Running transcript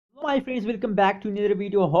Hi friends, welcome back to another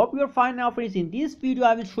video. Hope you are fine now friends. In this video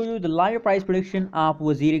I will show you the live price prediction of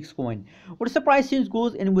WazirX coin. What's the price change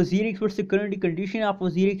goes in WazirX, what's the current condition of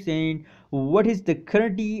WazirX, and what is the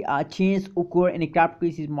currently change occur in the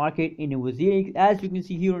cryptocurrencies market in WazirX, as you can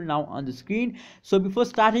see here now on the screen. So before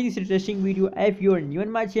starting this interesting video, if you are new in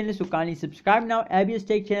my channel, so kindly subscribe now ABS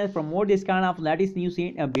Tech channel for more this kind of latest news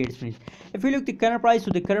and updates friends. If you look the current price,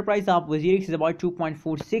 so the current price of WazirX is about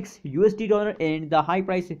 2.46 USD dollar, and the high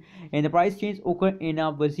price and the price change occur in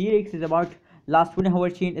WazirX is about last 1 hour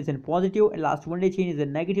change is in positive, and last 1 day change is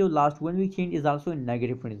in negative, last 1 week change is also in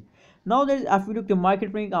negative friends. Now there's, if we look the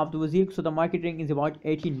market rank of the WazirX, so the market rank is about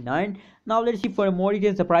 89. Now let's see for more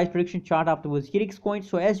details the price prediction chart of the WazirX coin.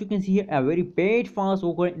 So as you can see here, a very bad fast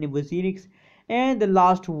occur in the WazirX and the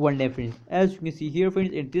last 1 day friends. As you can see here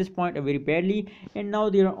friends, at this point very badly, and now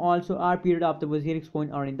there are also our period of the WazirX coin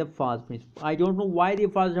are in the fast friends. I don't know why they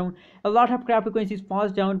fast down. A lot of cryptocurrencies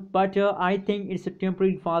fast down, but I think it's a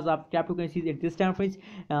temporary fast of cryptocurrencies at this time friends.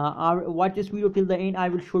 Watch this video till the end. I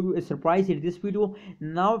will show you a surprise in this video.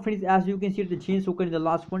 Now friends, as you can see, the change occurred in the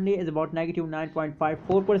last 1 day is about negative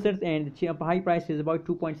 9.54%, and the high price is about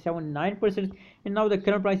 2.79%, and now the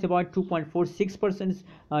current price is about 2.46%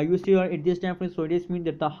 USD at this time. So this means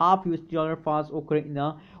that the half USD dollar fast occur in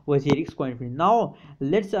the WazirX coin. Now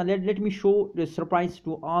let me show the surprise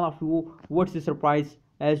to all of you. What's the surprise?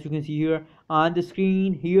 As you can see here on the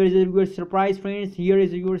screen, here is your surprise friends. Here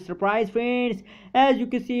is your surprise friends. As you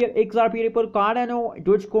can see here, XRP, Ripple, Cardano,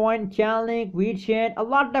 Dogecoin, Chainlink, WeChat, a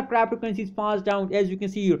lot of cryptocurrencies fast down. As you can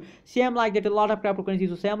see here, same like that, a lot of cryptocurrencies.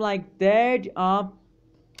 So same like that.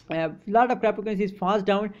 A lot of cryptocurrencies fast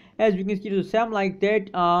down. As you can see, so same like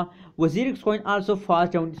that, WazirX coin also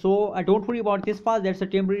fast down. So don't worry about this fast. That's a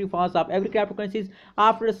temporary fast of every cryptocurrencies.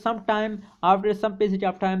 After some time, after some passage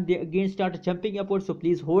of time, they again start jumping upwards. So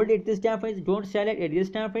please hold it this time friends, don't sell it at this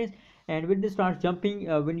time friends. And when they start jumping,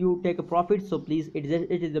 when you take a profit, so please it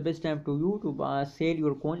is the best time to you to sell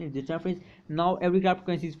your coin at this time friends. Now every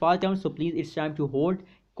cryptocurrency is fast down, so please it's time to hold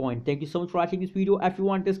coin. Thank you so much for watching this video. If you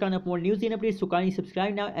want this kind of more news and updates, so kindly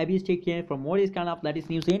subscribe now ABS Tech channel for more this kind of latest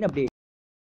news and updates.